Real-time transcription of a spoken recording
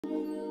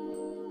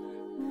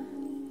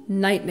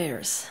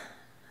Nightmares,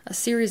 a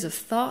series of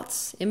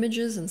thoughts,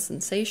 images, and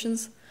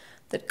sensations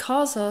that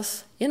cause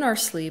us, in our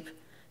sleep,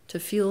 to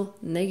feel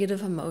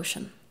negative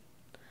emotion,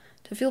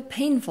 to feel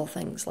painful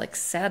things like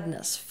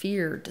sadness,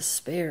 fear,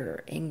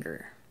 despair,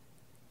 anger.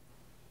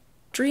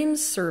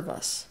 Dreams serve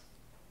us.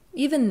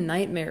 Even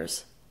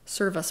nightmares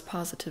serve us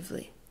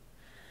positively.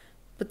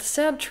 But the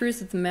sad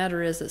truth of the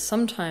matter is that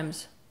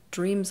sometimes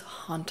dreams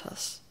haunt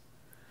us.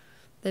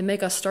 They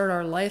make us start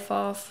our life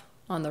off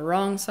on the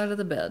wrong side of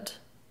the bed.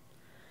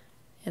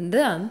 And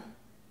then,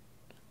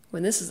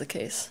 when this is the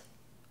case,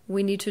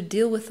 we need to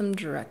deal with them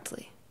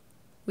directly.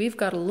 We've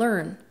got to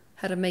learn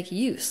how to make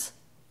use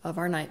of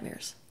our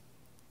nightmares.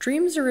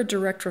 Dreams are a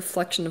direct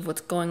reflection of what's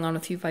going on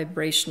with you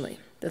vibrationally.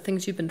 The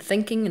things you've been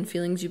thinking and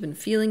feelings you've been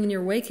feeling in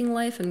your waking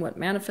life and what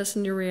manifests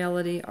in your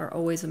reality are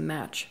always a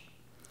match.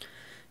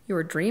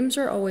 Your dreams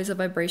are always a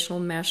vibrational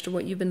match to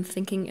what you've been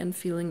thinking and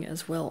feeling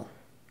as well.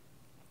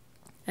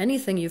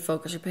 Anything you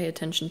focus or pay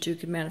attention to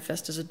can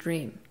manifest as a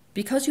dream.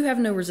 Because you have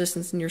no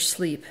resistance in your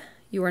sleep,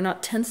 you are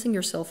not tensing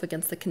yourself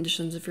against the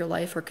conditions of your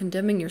life or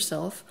condemning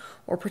yourself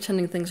or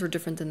pretending things are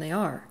different than they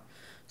are.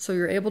 So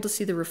you're able to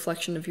see the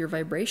reflection of your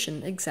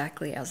vibration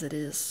exactly as it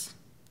is.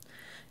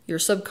 Your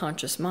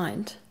subconscious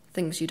mind,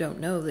 things you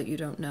don't know that you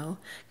don't know,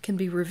 can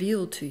be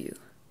revealed to you.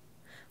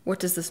 What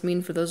does this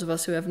mean for those of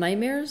us who have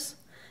nightmares?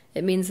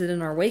 It means that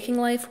in our waking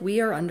life, we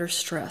are under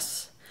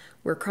stress.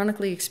 We're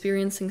chronically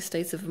experiencing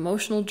states of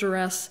emotional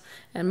duress,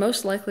 and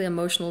most likely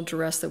emotional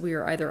duress that we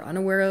are either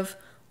unaware of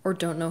or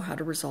don't know how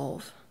to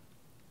resolve.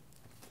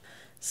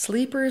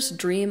 Sleepers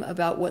dream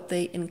about what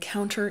they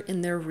encounter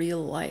in their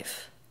real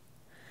life.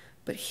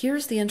 But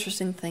here's the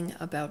interesting thing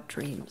about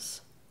dreams.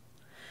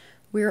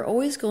 We are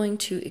always going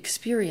to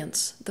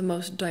experience the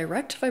most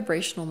direct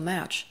vibrational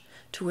match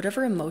to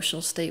whatever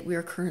emotional state we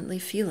are currently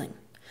feeling.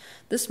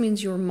 This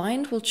means your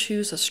mind will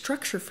choose a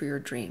structure for your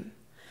dream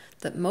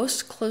that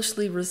most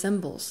closely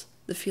resembles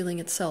the feeling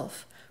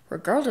itself,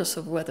 regardless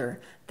of whether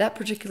that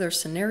particular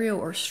scenario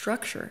or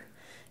structure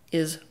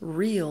is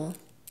real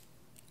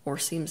or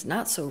seems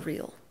not so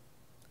real.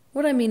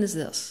 What I mean is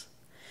this.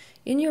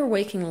 In your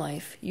waking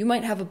life, you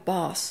might have a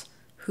boss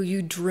who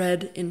you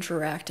dread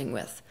interacting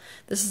with.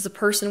 This is a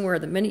person where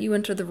the minute you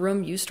enter the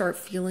room, you start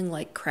feeling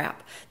like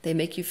crap. They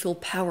make you feel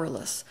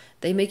powerless.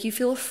 They make you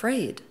feel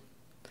afraid.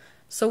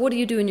 So what do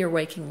you do in your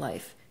waking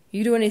life?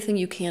 You do anything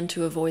you can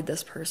to avoid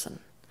this person.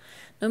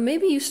 Now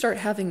maybe you start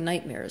having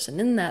nightmares, and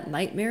in that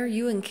nightmare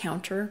you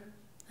encounter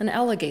an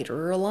alligator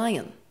or a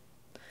lion.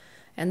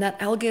 And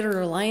that alligator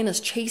or lion is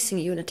chasing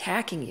you and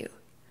attacking you.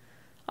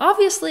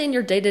 Obviously in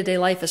your day-to-day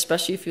life,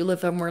 especially if you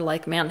live somewhere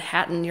like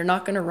Manhattan, you're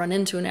not going to run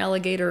into an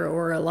alligator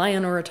or a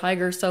lion or a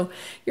tiger, so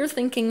you're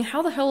thinking,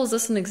 how the hell is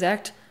this an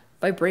exact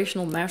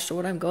vibrational match to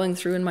what I'm going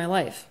through in my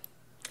life?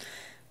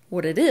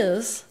 What it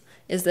is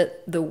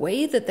that the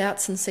way that that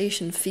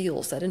sensation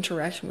feels, that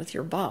interaction with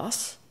your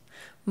boss,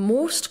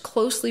 most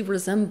closely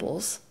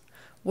resembles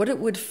what it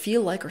would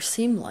feel like or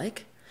seem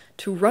like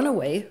to run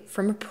away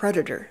from a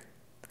predator.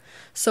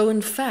 So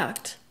in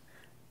fact,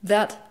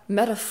 that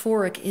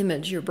metaphoric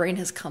image your brain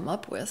has come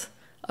up with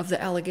of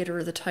the alligator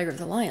or the tiger or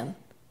the lion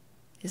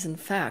is in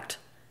fact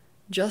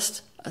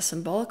just a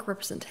symbolic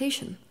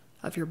representation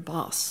of your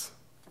boss.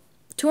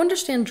 To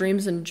understand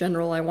dreams in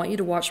general, I want you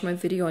to watch my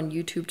video on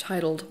YouTube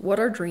titled, What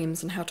Are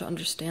Dreams and How to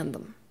Understand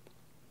Them?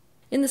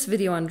 In this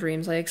video on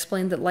dreams, I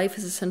explained that life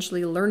is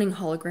essentially a learning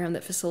hologram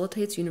that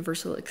facilitates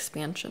universal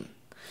expansion.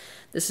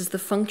 This is the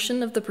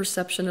function of the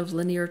perception of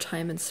linear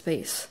time and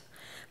space.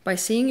 By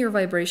seeing your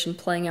vibration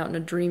playing out in a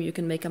dream, you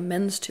can make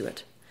amends to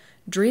it.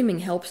 Dreaming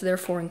helps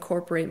therefore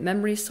incorporate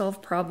memories,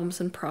 solve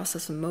problems, and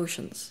process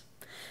emotions.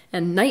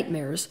 And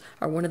nightmares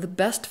are one of the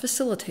best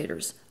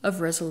facilitators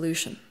of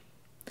resolution.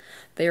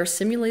 They are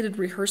simulated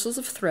rehearsals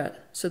of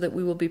threat so that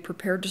we will be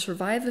prepared to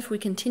survive if we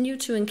continue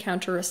to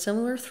encounter a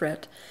similar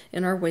threat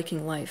in our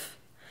waking life.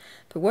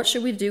 But what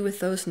should we do with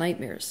those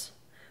nightmares?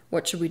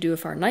 What should we do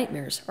if our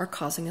nightmares are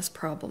causing us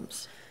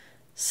problems?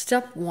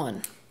 Step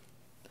 1.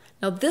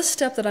 Now this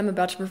step that I'm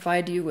about to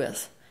provide you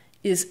with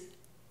is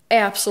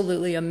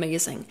absolutely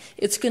amazing.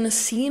 It's going to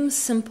seem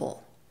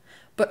simple,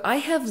 but I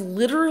have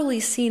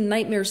literally seen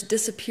nightmares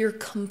disappear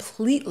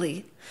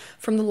completely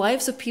from the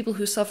lives of people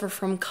who suffer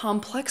from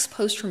complex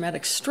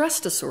post-traumatic stress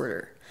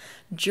disorder,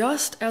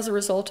 just as a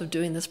result of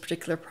doing this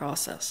particular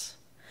process.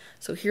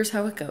 So here's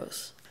how it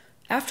goes.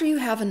 After you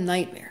have a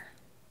nightmare,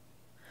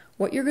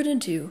 what you're going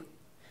to do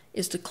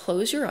is to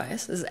close your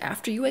eyes. This is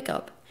after you wake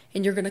up,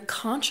 and you're going to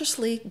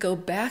consciously go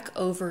back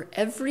over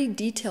every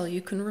detail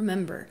you can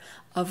remember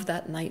of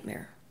that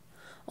nightmare.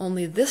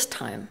 Only this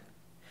time,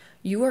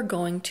 you are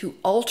going to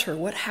alter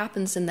what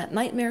happens in that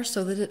nightmare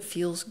so that it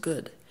feels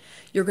good.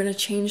 You're going to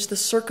change the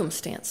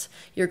circumstance.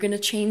 You're going to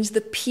change the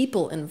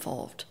people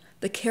involved,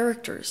 the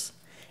characters.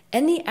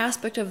 Any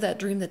aspect of that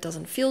dream that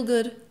doesn't feel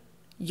good,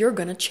 you're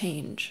going to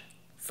change.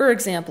 For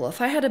example, if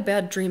I had a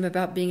bad dream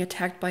about being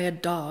attacked by a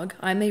dog,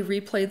 I may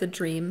replay the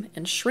dream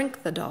and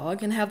shrink the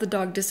dog and have the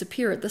dog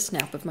disappear at the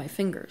snap of my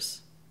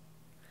fingers.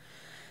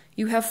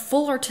 You have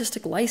full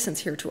artistic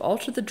license here to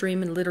alter the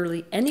dream in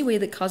literally any way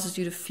that causes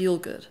you to feel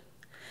good.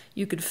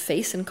 You could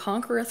face and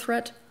conquer a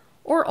threat,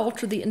 or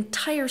alter the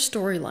entire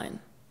storyline.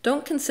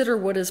 Don't consider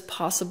what is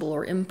possible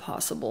or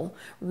impossible,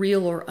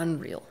 real or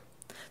unreal.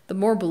 The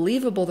more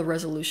believable the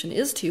resolution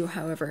is to you,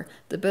 however,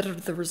 the better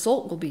the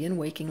result will be in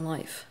waking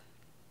life.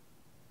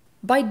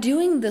 By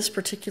doing this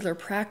particular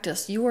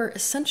practice, you are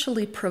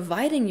essentially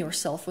providing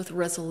yourself with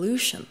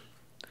resolution,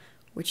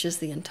 which is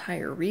the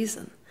entire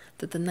reason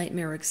that the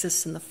nightmare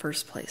exists in the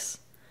first place,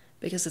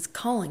 because it's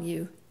calling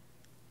you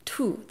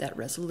to that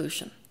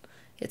resolution.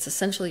 It's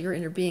essentially your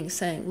inner being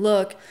saying,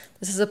 look,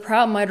 this is a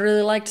problem I'd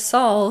really like to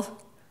solve.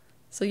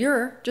 So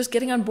you're just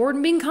getting on board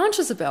and being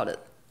conscious about it.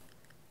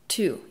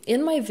 2.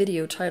 In my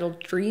video titled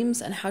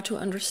Dreams and How to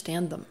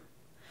Understand Them,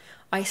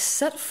 I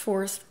set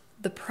forth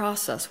the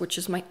process, which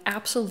is my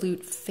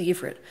absolute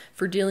favorite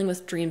for dealing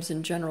with dreams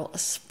in general,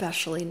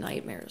 especially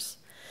nightmares.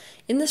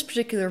 In this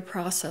particular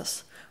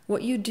process,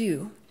 what you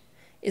do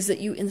is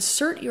that you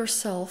insert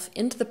yourself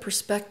into the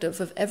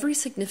perspective of every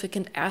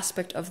significant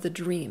aspect of the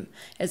dream,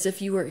 as if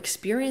you were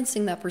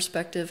experiencing that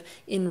perspective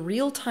in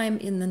real time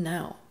in the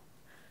now.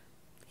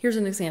 Here's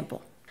an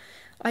example.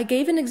 I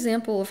gave an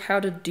example of how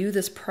to do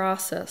this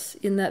process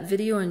in that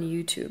video on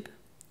YouTube.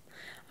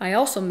 I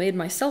also made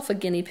myself a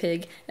guinea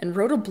pig and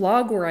wrote a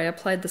blog where I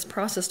applied this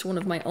process to one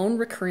of my own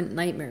recurrent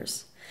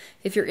nightmares.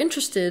 If you're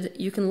interested,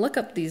 you can look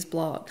up these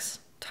blogs,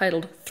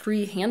 titled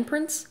 3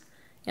 Handprints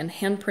and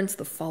Handprints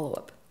the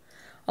Follow-Up.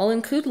 I'll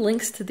include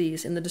links to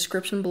these in the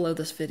description below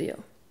this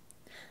video.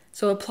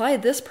 So apply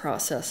this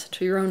process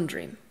to your own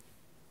dream.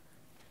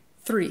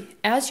 3.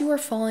 As you are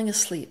falling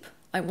asleep,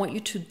 I want you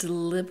to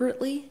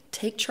deliberately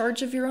take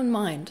charge of your own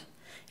mind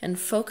and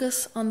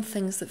focus on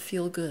things that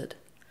feel good.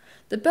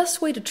 The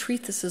best way to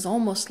treat this is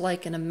almost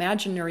like an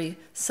imaginary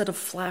set of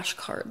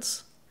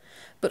flashcards,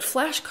 but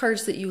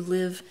flashcards that you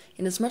live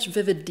in as much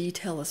vivid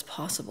detail as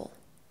possible.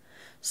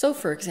 So,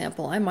 for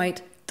example, I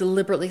might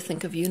deliberately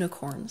think of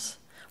unicorns,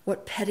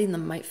 what petting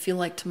them might feel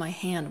like to my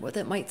hand, what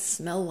it might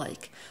smell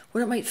like,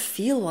 what it might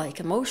feel like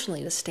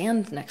emotionally to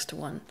stand next to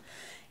one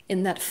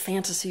in that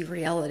fantasy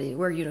reality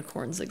where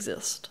unicorns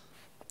exist.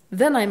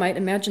 Then I might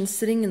imagine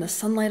sitting in the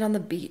sunlight on the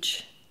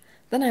beach.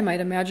 Then I might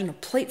imagine a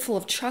plate full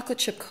of chocolate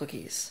chip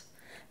cookies.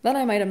 Then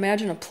I might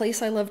imagine a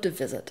place I love to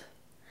visit.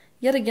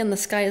 Yet again, the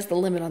sky is the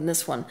limit on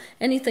this one.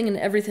 Anything and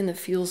everything that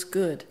feels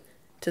good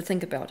to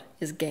think about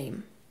is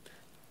game.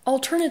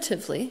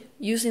 Alternatively,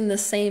 using the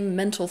same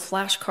mental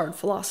flashcard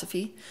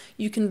philosophy,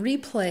 you can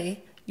replay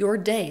your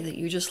day that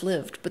you just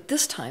lived, but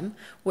this time,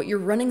 what you're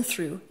running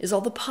through is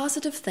all the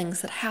positive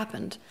things that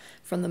happened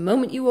from the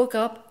moment you woke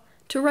up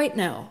to right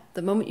now,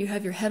 the moment you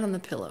have your head on the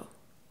pillow.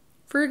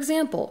 For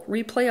example,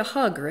 replay a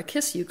hug or a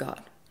kiss you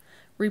got.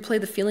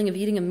 Replay the feeling of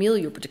eating a meal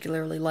you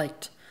particularly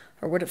liked,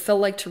 or what it felt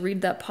like to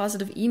read that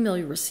positive email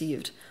you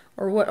received,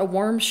 or what a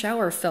warm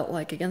shower felt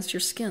like against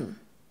your skin.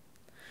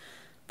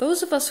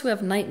 Those of us who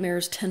have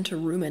nightmares tend to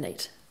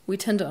ruminate. We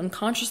tend to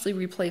unconsciously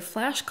replay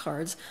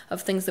flashcards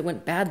of things that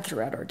went bad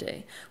throughout our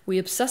day. We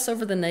obsess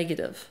over the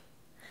negative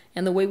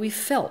and the way we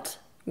felt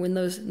when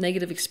those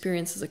negative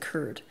experiences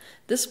occurred.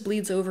 This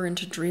bleeds over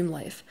into dream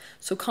life,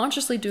 so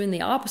consciously doing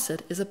the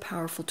opposite is a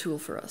powerful tool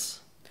for us.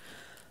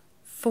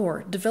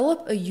 4.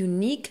 Develop a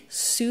unique,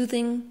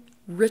 soothing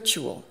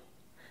ritual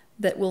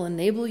that will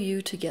enable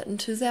you to get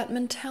into that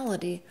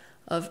mentality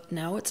of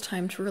now it's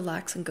time to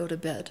relax and go to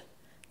bed.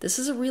 This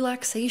is a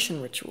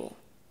relaxation ritual.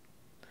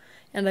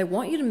 And I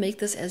want you to make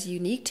this as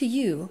unique to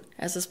you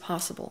as is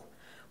possible.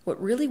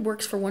 What really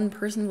works for one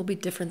person will be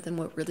different than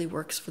what really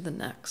works for the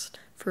next.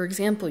 For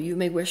example, you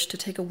may wish to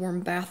take a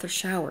warm bath or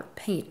shower,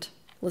 paint,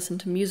 listen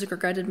to music or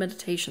guided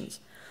meditations,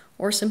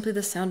 or simply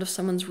the sound of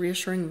someone's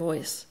reassuring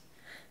voice.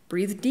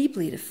 Breathe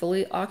deeply to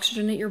fully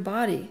oxygenate your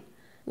body.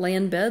 Lay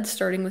in bed,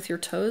 starting with your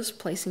toes,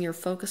 placing your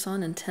focus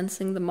on and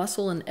tensing the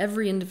muscle in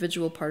every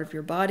individual part of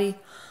your body,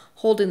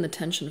 holding the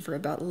tension for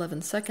about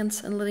 11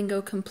 seconds and letting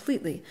go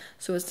completely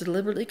so as to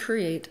deliberately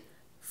create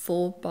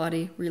full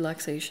body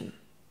relaxation.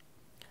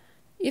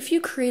 If you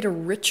create a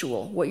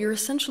ritual, what you're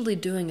essentially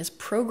doing is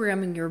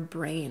programming your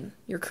brain.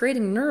 You're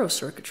creating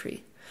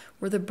neurocircuitry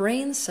where the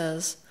brain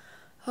says,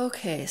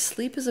 okay,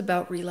 sleep is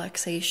about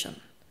relaxation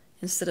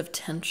instead of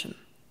tension.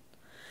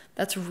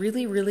 That's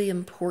really, really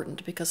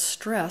important because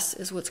stress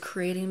is what's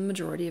creating the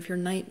majority of your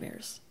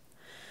nightmares.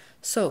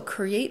 So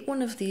create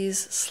one of these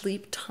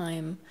sleep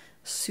time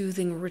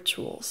soothing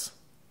rituals,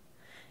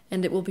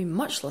 and it will be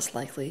much less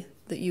likely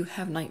that you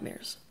have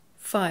nightmares.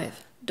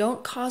 5.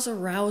 Don't cause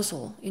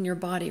arousal in your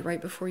body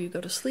right before you go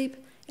to sleep,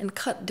 and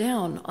cut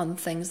down on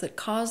things that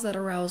cause that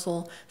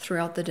arousal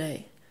throughout the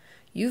day.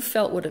 You've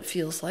felt what it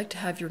feels like to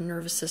have your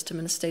nervous system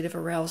in a state of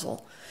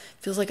arousal.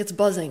 It feels like it's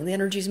buzzing, the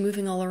energy's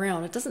moving all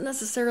around. It doesn't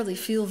necessarily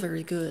feel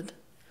very good.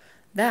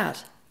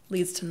 That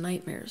leads to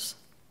nightmares.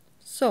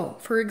 So,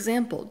 for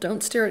example,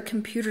 don't stare at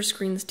computer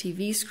screens,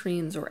 TV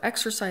screens, or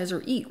exercise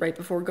or eat right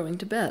before going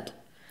to bed.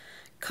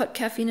 Cut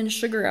caffeine and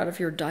sugar out of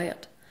your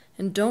diet,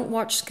 and don't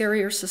watch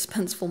scary or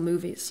suspenseful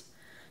movies.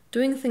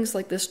 Doing things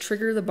like this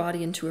trigger the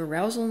body into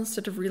arousal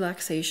instead of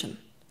relaxation.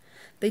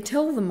 They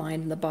tell the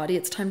mind and the body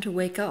it's time to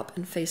wake up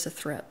and face a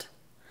threat.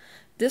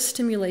 This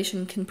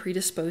stimulation can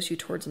predispose you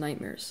towards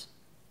nightmares.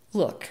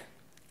 Look,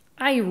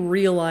 I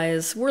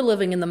realize we're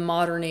living in the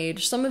modern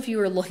age. Some of you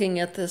are looking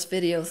at this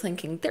video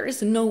thinking, there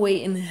is no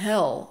way in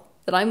hell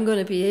that I'm going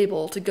to be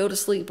able to go to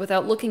sleep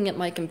without looking at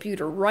my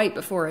computer right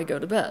before I go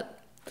to bed.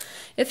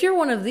 If you're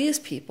one of these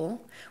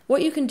people,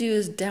 what you can do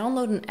is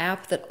download an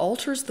app that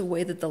alters the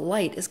way that the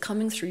light is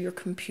coming through your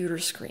computer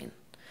screen,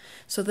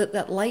 so that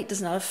that light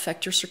does not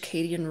affect your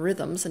circadian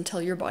rhythms and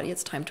tell your body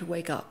it's time to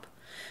wake up.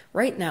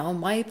 Right now,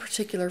 my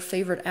particular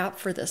favorite app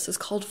for this is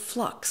called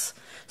Flux.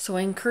 So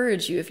I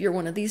encourage you, if you're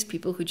one of these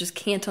people who just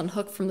can't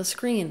unhook from the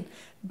screen,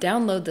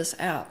 download this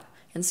app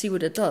and see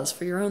what it does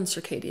for your own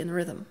circadian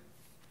rhythm.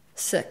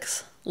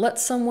 6. Let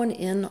someone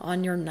in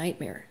on your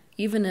nightmare,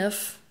 even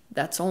if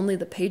that's only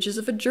the pages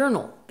of a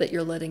journal that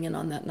you're letting in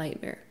on that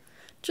nightmare,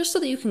 just so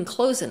that you can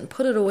close it and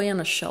put it away on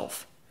a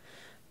shelf.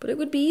 But it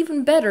would be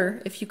even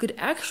better if you could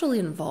actually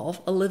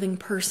involve a living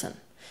person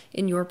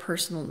in your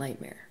personal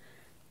nightmare.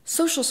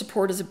 Social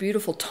support is a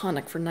beautiful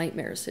tonic for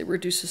nightmares. It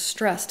reduces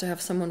stress to have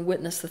someone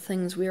witness the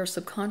things we are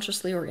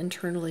subconsciously or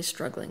internally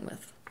struggling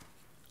with.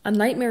 A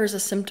nightmare is a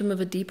symptom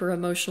of a deeper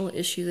emotional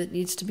issue that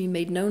needs to be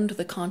made known to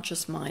the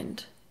conscious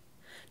mind.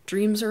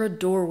 Dreams are a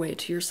doorway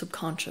to your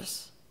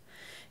subconscious.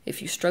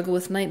 If you struggle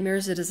with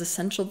nightmares, it is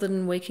essential that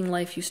in waking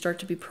life you start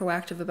to be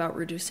proactive about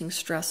reducing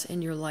stress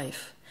in your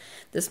life.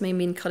 This may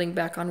mean cutting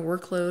back on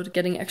workload,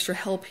 getting extra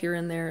help here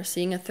and there,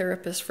 seeing a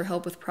therapist for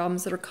help with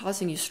problems that are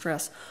causing you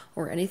stress,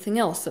 or anything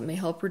else that may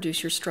help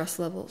reduce your stress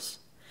levels.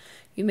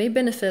 You may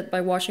benefit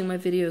by watching my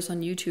videos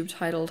on YouTube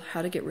titled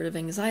How to Get Rid of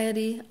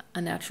Anxiety,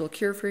 A Natural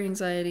Cure for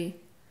Anxiety,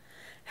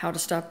 How to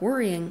Stop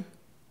Worrying,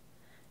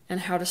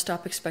 and How to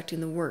Stop Expecting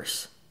the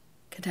Worst,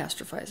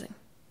 Catastrophizing.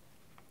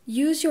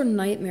 Use your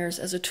nightmares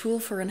as a tool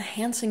for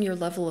enhancing your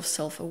level of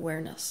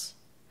self-awareness.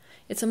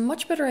 It's a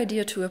much better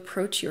idea to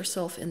approach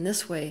yourself in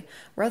this way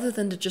rather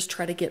than to just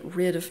try to get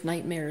rid of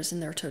nightmares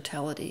in their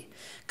totality,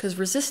 because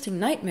resisting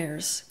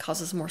nightmares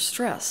causes more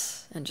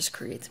stress and just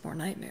creates more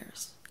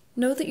nightmares.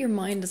 Know that your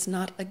mind is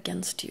not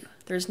against you.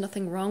 There's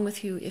nothing wrong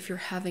with you if you're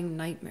having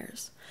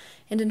nightmares.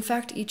 And in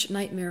fact, each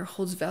nightmare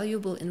holds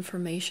valuable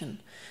information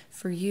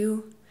for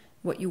you,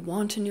 what you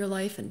want in your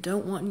life and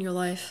don't want in your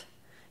life,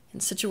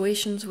 and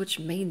situations which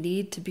may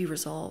need to be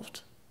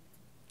resolved.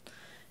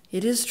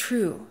 It is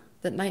true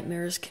that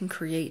nightmares can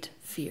create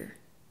fear,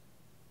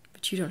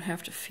 but you don't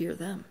have to fear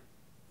them.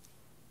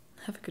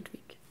 Have a good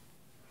week.